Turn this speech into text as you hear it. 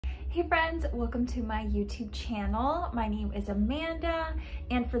Hey friends, welcome to my YouTube channel. My name is Amanda,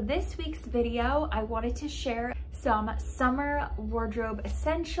 and for this week's video, I wanted to share some summer wardrobe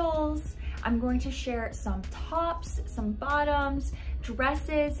essentials. I'm going to share some tops, some bottoms,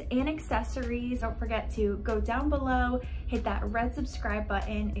 dresses, and accessories. Don't forget to go down below, hit that red subscribe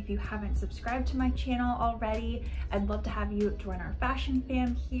button if you haven't subscribed to my channel already. I'd love to have you join our fashion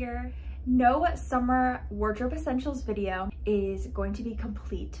fam here. No summer wardrobe essentials video is going to be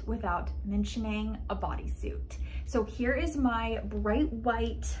complete without mentioning a bodysuit. So here is my bright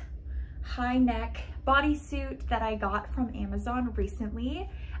white high neck bodysuit that I got from Amazon recently.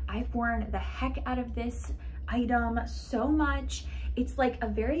 I've worn the heck out of this item so much. It's like a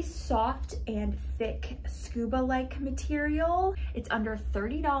very soft and thick scuba-like material. It's under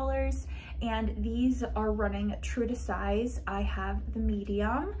 $30 and these are running true to size. I have the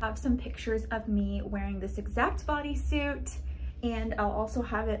medium. I have some pictures of me wearing this exact bodysuit, and I'll also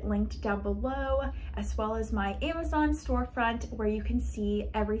have it linked down below, as well as my Amazon storefront where you can see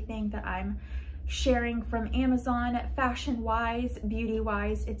everything that I'm sharing from Amazon, fashion-wise,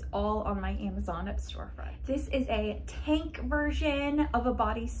 beauty-wise. It's all on my Amazon storefront. This is a tank version of a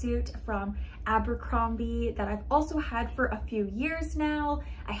bodysuit from Abercrombie that I've also had for a few years now.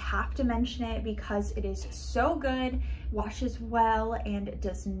 I have to mention it because it is so good, washes well, and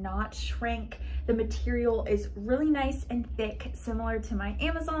does not shrink. The material is really nice and thick, similar to my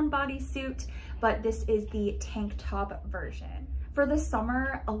Amazon bodysuit, but this is the tank top version. For the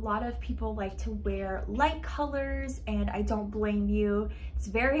summer, a lot of people like to wear light colors, and I don't blame you. It's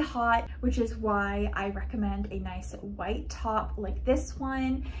very hot, which is why I recommend a nice white top like this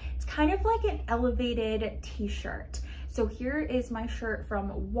one. It's kind of like an elevated t-shirt. So here is my shirt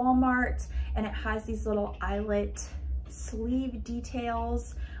from Walmart, and it has these little eyelet sleeve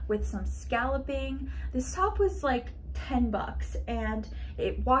details with some scalloping. This top was like 10 bucks and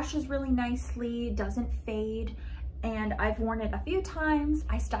it washes really nicely, doesn't fade. And I've worn it a few times.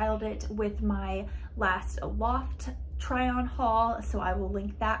 I styled it with my last loft try-on haul, so I will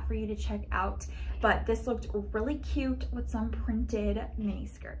link that for you to check out. But this looked really cute with some printed mini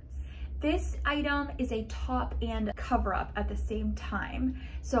skirts. This item is a top and cover-up at the same time.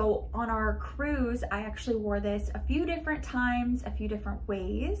 So on our cruise, I actually wore this a few different times, a few different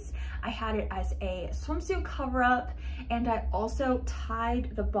ways. I had it as a swimsuit cover-up, and I also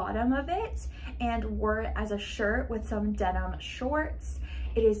tied the bottom of it and wore it as a shirt with some denim shorts.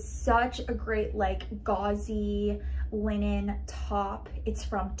 It is such a great like gauzy linen top. It's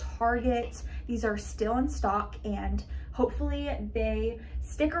from Target. These are still in stock and hopefully they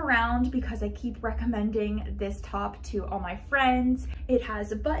stick around because I keep recommending this top to all my friends. It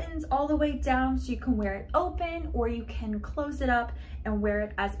has buttons all the way down so you can wear it open or you can close it up and wear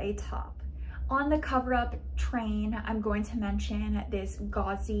it as a top. On the cover-up train, I'm going to mention this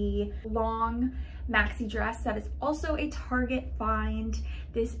gauzy long maxi dress that is also a Target find.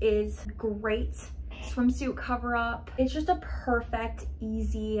 This is great swimsuit cover-up. It's just a perfect,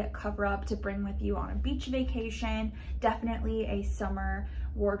 easy cover-up to bring with you on a beach vacation. Definitely a summer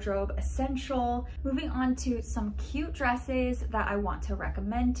wardrobe essential. Moving on to some cute dresses that I want to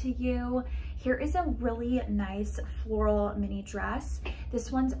recommend to you. Here is a really nice floral mini dress.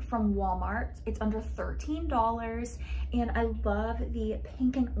 This one's from Walmart. It's under $13 and I love the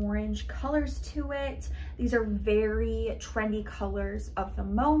pink and orange colors to it. These are very trendy colors of the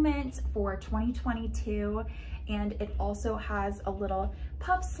moment for 2022, and it also has a little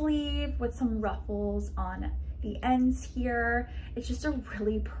puff sleeve with some ruffles on the ends here. It's just a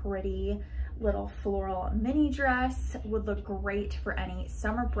really pretty little floral mini dress. Would look great for any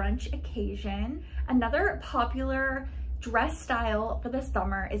summer brunch occasion. Another popular dress style for the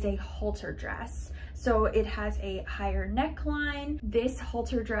summer is a halter dress. So it has a higher neckline. This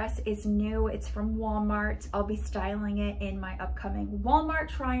halter dress is new. It's from Walmart. I'll be styling it in my upcoming Walmart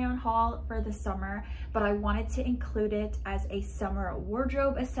try-on haul for the summer, but I wanted to include it as a summer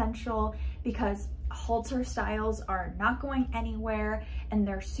wardrobe essential because halter styles are not going anywhere and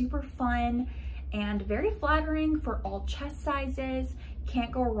they're super fun and very flattering for all chest sizes.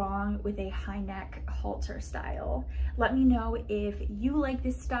 Can't go wrong with a high neck halter style. Let me know if you like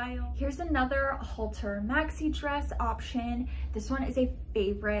this style. Here's another halter maxi dress option. This one is a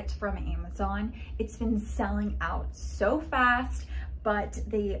favorite from Amazon. It's been selling out so fast, but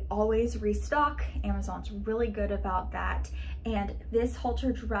they always restock. Amazon's really good about that. And this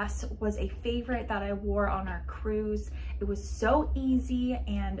halter dress was a favorite that I wore on our cruise. It was so easy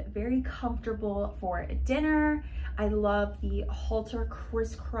and very comfortable for dinner. I love the halter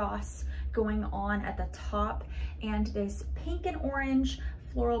crisscross going on at the top, and this pink and orange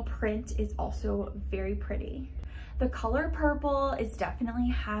floral print is also very pretty. The color purple is definitely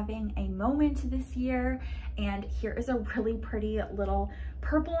having a moment this year, and here is a really pretty little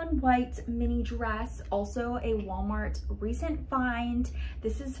purple and white mini dress, also a Walmart recent find.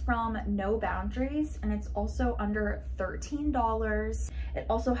 This is from No Boundaries, and it's also under $13. It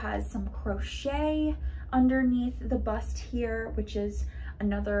also has some crochet underneath the bust here, which is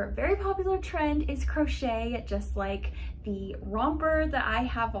another very popular trend, is crochet, just like the romper that I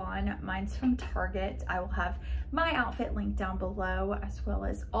have on. Mine's from Target. I will have my outfit linked down below, as well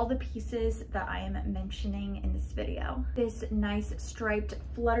as all the pieces that I am mentioning in this video. This nice striped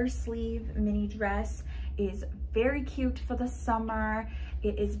flutter sleeve mini dress is very cute for the summer.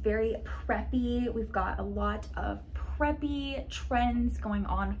 It is very preppy. We've got a lot of preppy trends going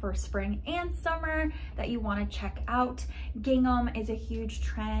on for spring and summer that you want to check out. Gingham is a huge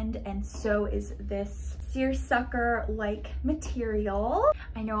trend, and so is this seersucker-like material.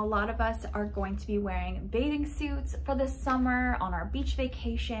 I know a lot of us are going to be wearing bathing suits for the summer on our beach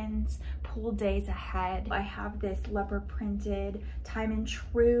vacations, pool days ahead. I have this leopard printed Time and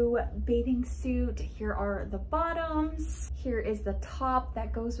True bathing suit. Here are the bottoms. Here is the top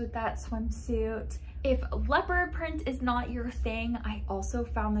that goes with that swimsuit. If leopard print is not your thing, I also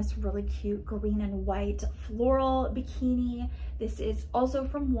found this really cute green and white floral bikini. This is also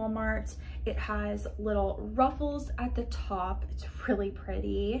from Walmart. It has little ruffles at the top. It's really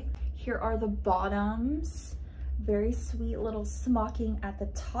pretty. Here are the bottoms. Very sweet little smocking at the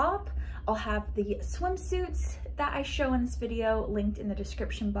top. I'll have the swimsuits that I show in this video linked in the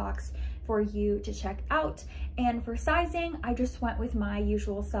description box for you to check out. And for sizing, I just went with my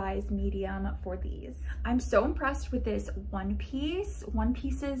usual size medium for these. I'm so impressed with this one piece. One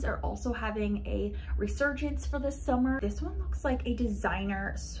pieces are also having a resurgence for the summer. This one looks like a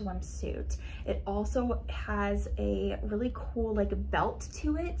designer swimsuit. It also has a really cool like belt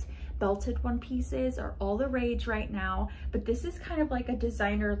to it. Belted one pieces are all the rage right now, but this is kind of like a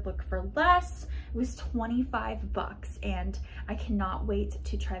designer look for less. It was 25 bucks, and I cannot wait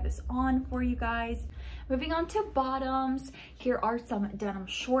to try this on for you guys. Moving on to bottoms, here are some denim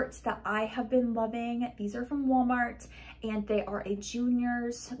shorts that I have been loving. These are from Walmart, and they are a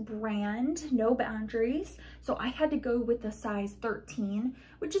juniors brand, No Boundaries. So I had to go with the size 13,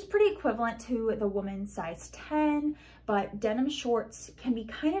 which is pretty equivalent to the woman's size 10, but denim shorts can be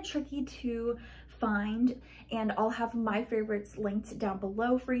kind of tricky to find, and I'll have my favorites linked down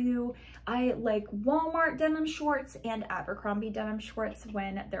below for you. I like Walmart denim shorts and Abercrombie denim shorts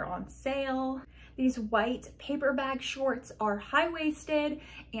when they're on sale. These white paper bag shorts are high-waisted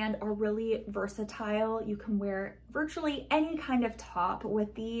and are really versatile. You can wear virtually any kind of top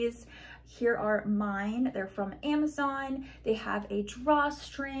with these. Here are mine. They're from Amazon. They have a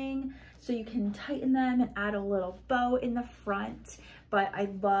drawstring, so you can tighten them and add a little bow in the front. But I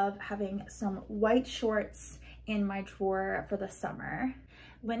love having some white shorts in my drawer for the summer.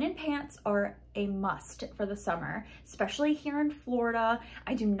 Linen pants are a must for the summer, especially here in Florida.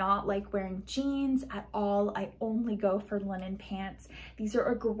 I do not like wearing jeans at all. I only go for linen pants. These are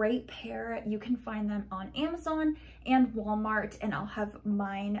a great pair. You can find them on Amazon and Walmart, and I'll have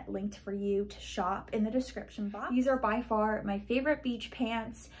mine linked for you to shop in the description box. These are by far my favorite beach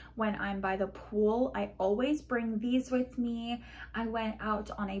pants when I'm by the pool. I always bring these with me. I went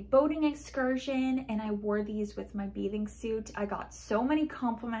out on a boating excursion and I wore these with my bathing suit. I got so many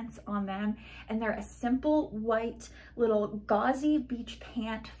compliments on them, and they're a simple white little gauzy beach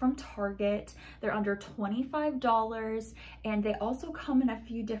pant from Target. They're under $25, and they also come in a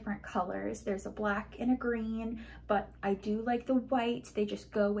few different colors. There's a black and a green, but I do like the white. They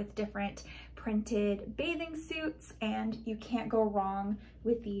just go with different printed bathing suits, and you can't go wrong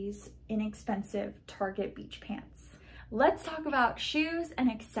with these inexpensive Target beach pants. Let's talk about shoes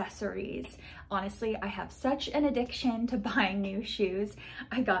and accessories. Honestly, I have such an addiction to buying new shoes.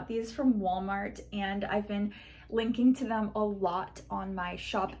 I got these from Walmart, and I've been linking to them a lot on my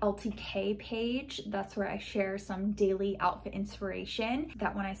Shop LTK page. That's where I share some daily outfit inspiration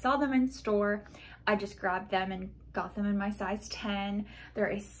that when I saw them in store, I just grabbed them and got them in my size 10. They're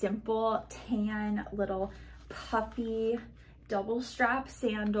a simple tan little puffy double strap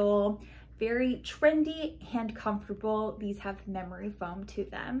sandal. Very trendy and comfortable. These have memory foam to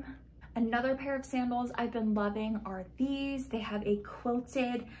them. Another pair of sandals I've been loving are these. They have a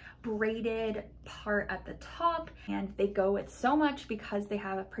quilted braided part at the top, and they go with so much because they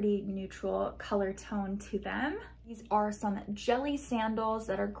have a pretty neutral color tone to them. These are some jelly sandals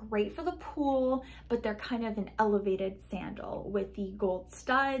that are great for the pool, but they're kind of an elevated sandal with the gold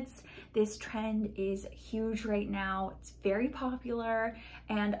studs. This trend is huge right now. It's very popular,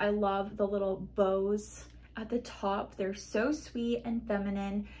 and I love the little bows at the top. They're so sweet and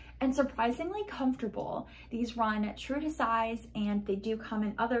feminine, and surprisingly comfortable. These run true to size and they do come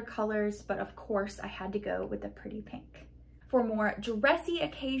in other colors, but of course I had to go with the pretty pink. For more dressy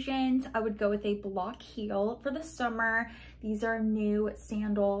occasions, I would go with a block heel for the summer. These are new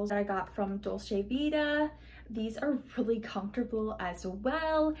sandals that I got from Dolce Vita. These are really comfortable as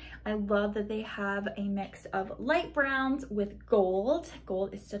well. I love that they have a mix of light browns with gold.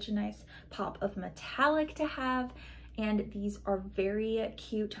 Gold is such a nice pop of metallic to have. And these are very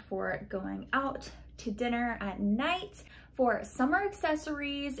cute for going out to dinner at night. For summer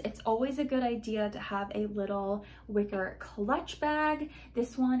accessories, it's always a good idea to have a little wicker clutch bag.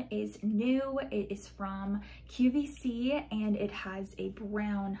 This one is new. It is from QVC and it has a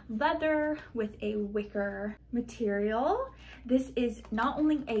brown leather with a wicker material. This is not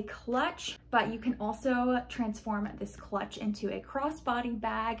only a clutch, but you can also transform this clutch into a crossbody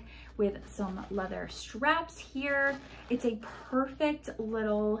bag with some leather straps here. It's a perfect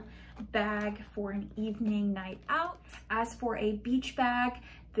little bag for an evening night out. As for a beach bag,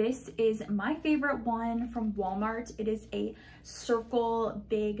 this is my favorite one from Walmart. It is a circle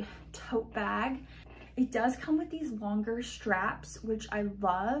big tote bag. It does come with these longer straps, which I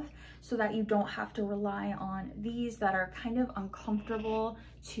love, so that you don't have to rely on these that are kind of uncomfortable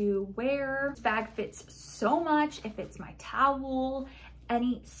to wear. This bag fits so much. It fits my towel,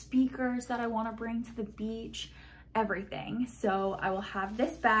 any speakers that I want to bring to the beach, everything. So I will have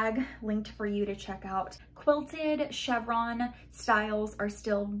this bag linked for you to check out. Quilted chevron styles are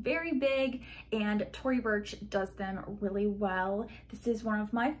still very big and Tory Burch does them really well. This is one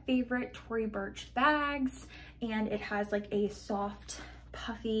of my favorite Tory Burch bags and it has like a soft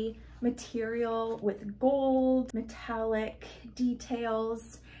puffy material with gold metallic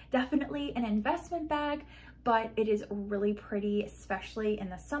details. Definitely an investment bag, but it is really pretty, especially in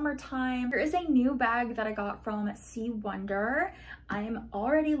the summertime. There is a new bag that I got from Sea Wonder. I am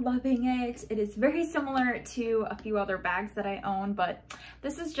already loving it. It is very similar to a few other bags that I own, but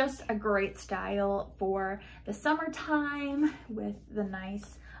this is just a great style for the summertime with the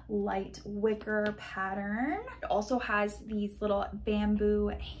nice light wicker pattern. It also has these little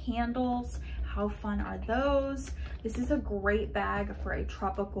bamboo handles. How fun are those? This is a great bag for a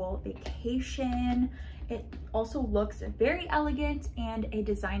tropical vacation. It also looks very elegant and a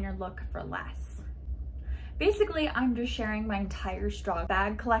designer look for less. Basically, I'm just sharing my entire straw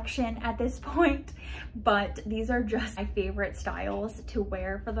bag collection at this point, but these are just my favorite styles to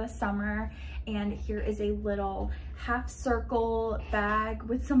wear for the summer. And here is a little half circle bag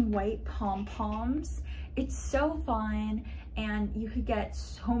with some white pom-poms. It's so fun and you could get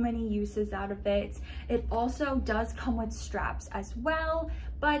so many uses out of it. It also does come with straps as well,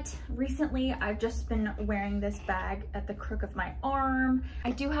 but recently I've just been wearing this bag at the crook of my arm.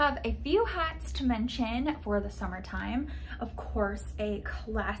 I do have a few hats to mention for the summertime. Of course, a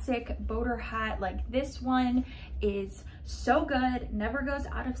classic boater hat like this one is so good, never goes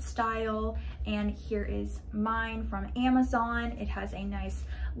out of style. And here is mine from Amazon. It has a nice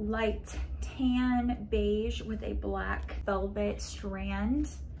light tan beige with a black velvet strand.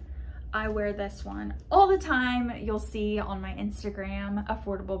 I wear this one all the time. You'll see on my Instagram,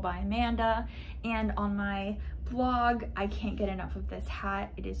 Affordable by Amanda, and on my blog. I can't get enough of this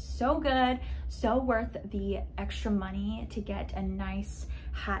hat. It is so good, so worth the extra money to get a nice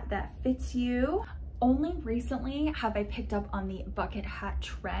hat that fits you. Only recently have I picked up on the bucket hat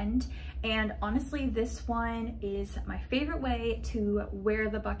trend, and honestly this one is my favorite way to wear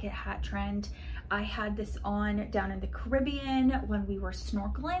the bucket hat trend. I had this on down in the Caribbean when we were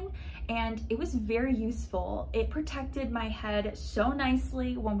snorkeling and it was very useful. It protected my head so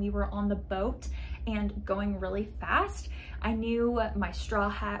nicely when we were on the boat and going really fast. I knew my straw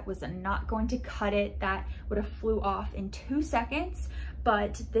hat was not going to cut it. That would have flew off in 2 seconds.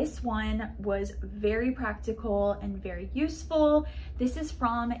 But this one was very practical and very useful. This is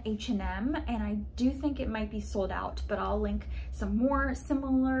from H&M and I do think it might be sold out, but I'll link some more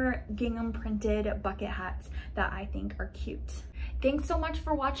similar gingham printed bucket hats that I think are cute. Thanks so much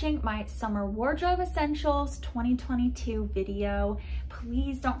for watching my Summer Wardrobe Essentials 2022 video.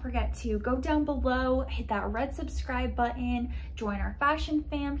 Please don't forget to go down below, hit that red subscribe button, join our fashion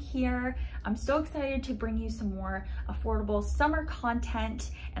fam here. I'm so excited to bring you some more affordable summer content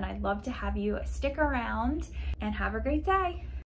and I'd love to have you stick around and have a great day.